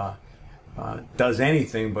who does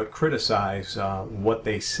anything but criticize what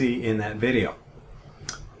they see in that video.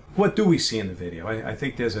 What do we see in the video? I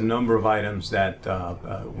think there's a number of items that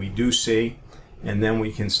we do see, and then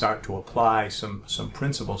we can start to apply some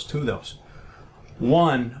principles to those.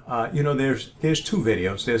 One, you know, there's two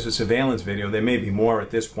videos. There's a surveillance video. There may be more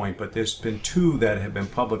at this point, but there's been two that have been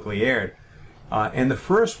publicly aired. And the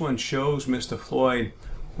first one shows Mr. Floyd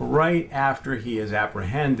right after he is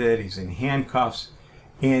apprehended. He's in handcuffs,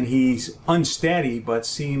 and he's unsteady but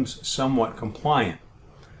seems somewhat compliant.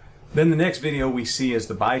 Then the next video we see is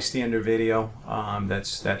the bystander video.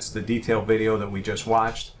 That's the detailed video that we just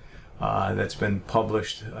watched. That's been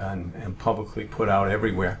published and publicly put out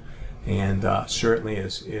everywhere, and certainly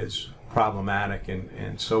is problematic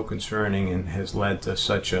and so concerning, and has led to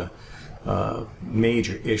such a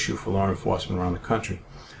major issue for law enforcement around the country.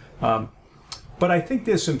 But I think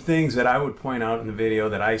there's some things that I would point out in the video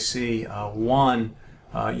that I see. One,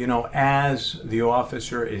 you know, as the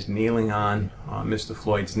officer is kneeling on Mr.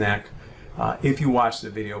 Floyd's neck, if you watch the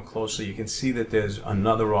video closely, you can see that there's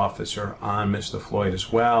another officer on Mr. Floyd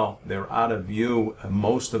as well. They're out of view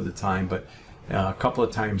most of the time, but a couple of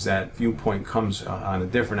times that viewpoint comes on a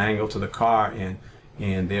different angle to the car,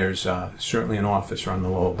 and there's certainly an officer on the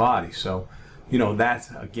lower body. So, you know, that's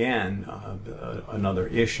again another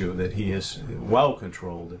issue, that he is well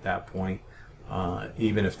controlled at that point,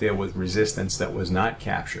 even if there was resistance that was not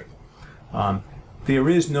captured. There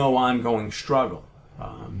is no ongoing struggle,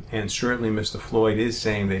 and certainly Mr. Floyd is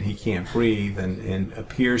saying that he can't breathe and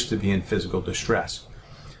appears to be in physical distress.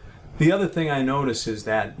 The other thing I notice is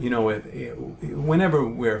that, you know, whenever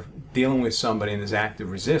we're dealing with somebody in this active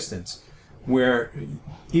resistance,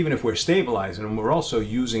 even if we're stabilizing them, we're also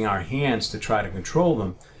using our hands to try to control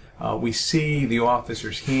them. We see the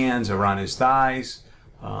officer's hands are on his thighs.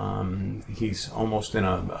 He's almost in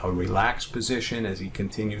a relaxed position as he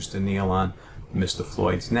continues to kneel on Mr.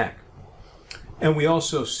 Floyd's neck. And we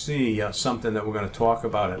also see something that we're going to talk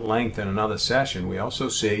about at length in another session. We also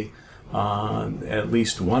see at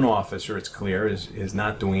least one officer, it's clear, is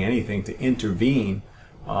not doing anything to intervene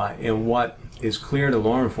in what is clear to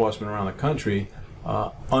law enforcement around the country,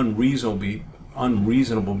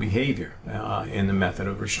 unreasonable behavior in the method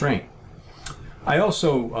of restraint. I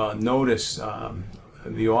also notice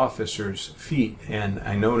the officer's feet, and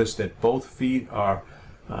I noticed that both feet are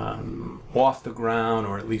off the ground,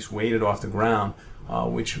 or at least weighted off the ground,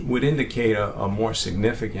 which would indicate a more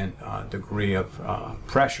significant degree of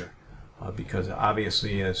pressure, because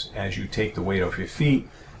obviously as you take the weight off your feet,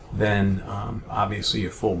 then obviously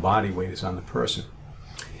your full body weight is on the person.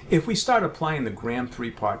 If we start applying the Graham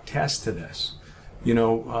three-part test to this, you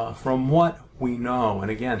know, from what we know,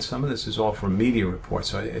 and again, some of this is all from media reports,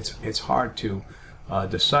 so it's hard to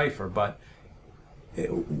decipher, but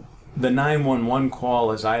the 911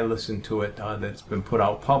 call, as I listened to it, that's been put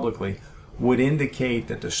out publicly, would indicate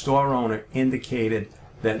that the store owner indicated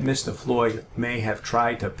that Mr. Floyd may have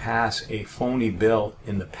tried to pass a phony bill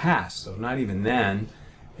in the past, so not even then,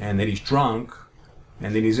 and that he's drunk,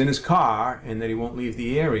 and that he's in his car, and that he won't leave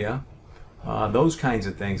the area, those kinds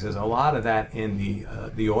of things. There's a lot of that in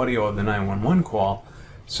the audio of the 911 call,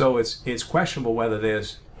 so it's questionable whether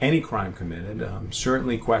there's any crime committed.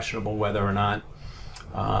 Certainly questionable whether or not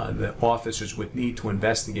the officers would need to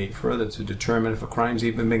investigate further to determine if a crime's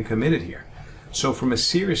even been committed here. So from a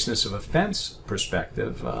seriousness of offense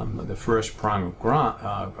perspective, the first prong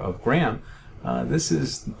of Graham,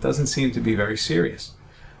 this doesn't seem to be very serious.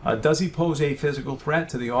 Does he pose a physical threat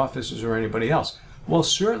to the officers or anybody else? Well,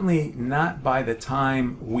 certainly not by the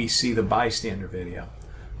time we see the bystander video.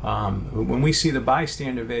 When we see the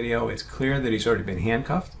bystander video, it's clear that he's already been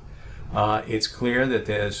handcuffed. It's clear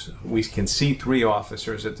that we can see 3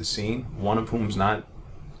 officers at the scene, one of whom's not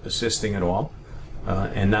assisting at all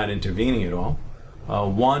and not intervening at all.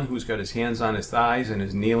 One who's got his hands on his thighs and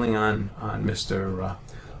is kneeling on Mr.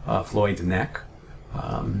 Floyd's neck.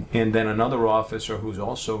 And then another officer who's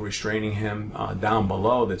also restraining him down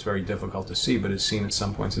below, that's very difficult to see, but is seen at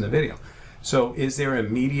some points in the video. So is there an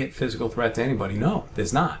immediate physical threat to anybody? No,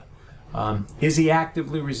 there's not. Is he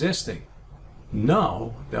actively resisting?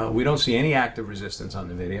 No, we don't see any active resistance on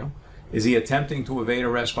the video. Is he attempting to evade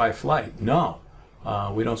arrest by flight? No,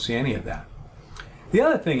 we don't see any of that. The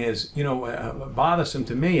other thing is, bothersome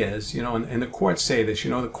to me is, and the courts say this,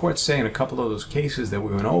 the courts say in a couple of those cases that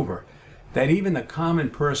we went over, that even the common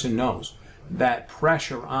person knows that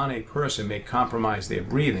pressure on a person may compromise their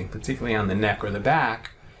breathing, particularly on the neck or the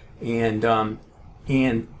back. And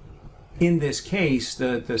in this case,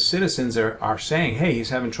 the citizens are saying, hey, he's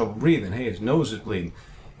having trouble breathing. Hey, his nose is bleeding.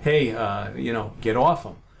 Hey, get off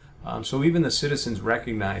him. So even the citizens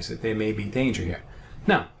recognize that there may be danger here.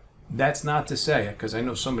 Now, that's not to say, because I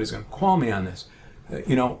know somebody's going to call me on this,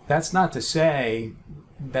 that's not to say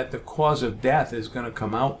that the cause of death is going to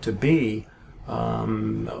come out to be,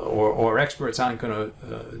 or experts aren't going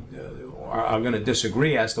to, are going to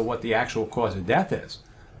disagree as to what the actual cause of death is.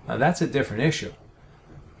 That's a different issue.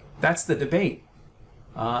 That's the debate.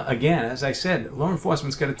 Again, as I said, law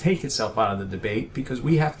enforcement's got to take itself out of the debate because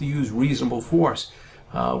we have to use reasonable force.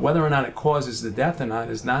 Whether or not it causes the death or not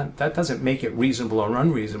is not, that doesn't make it reasonable or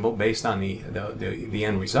unreasonable based on the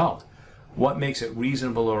end result. What makes it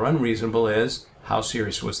reasonable or unreasonable is how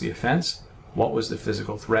serious was the offense, what was the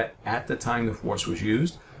physical threat at the time the force was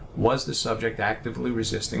used, was the subject actively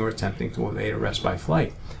resisting or attempting to evade arrest by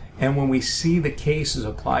flight. And when we see the cases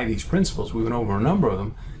apply these principles, we went over a number of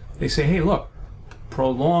them, they say, hey, look,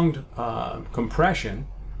 prolonged compression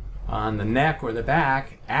on the neck or the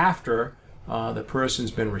back after the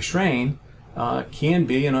person's been restrained can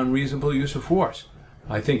be an unreasonable use of force.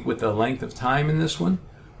 I think with the length of time in this one,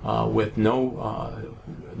 with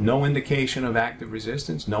no indication of active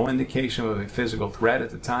resistance, no indication of a physical threat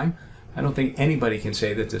at the time, I don't think anybody can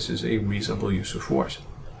say that this is a reasonable use of force.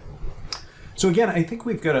 So again, I think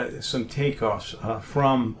we've got some takeoffs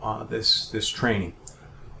from this training.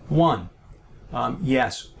 One,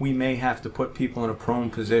 yes, we may have to put people in a prone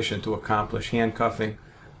position to accomplish handcuffing.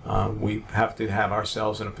 We have to have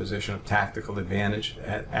ourselves in a position of tactical advantage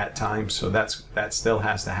at times, so that still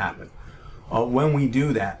has to happen. When we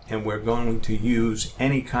do that, and we're going to use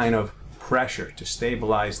any kind of pressure to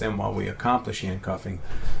stabilize them while we accomplish handcuffing,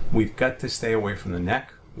 we've got to stay away from the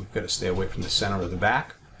neck, we've got to stay away from the center of the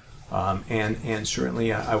back, and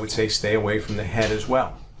certainly I would say stay away from the head as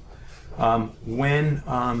well. When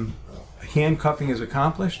handcuffing is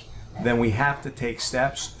accomplished, then we have to take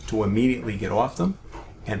steps to immediately get off them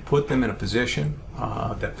and put them in a position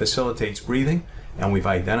that facilitates breathing, and we've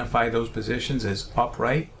identified those positions as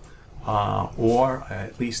upright or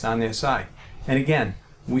at least on their side. And again,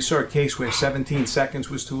 we saw a case where 17 seconds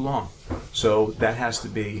was too long, so that has to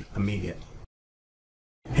be immediate.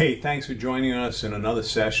 Hey, thanks for joining us in another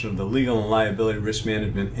session of the Legal and Liability Risk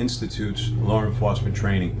Management Institute's Law Enforcement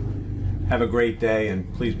Training. Have a great day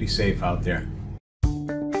and please be safe out there.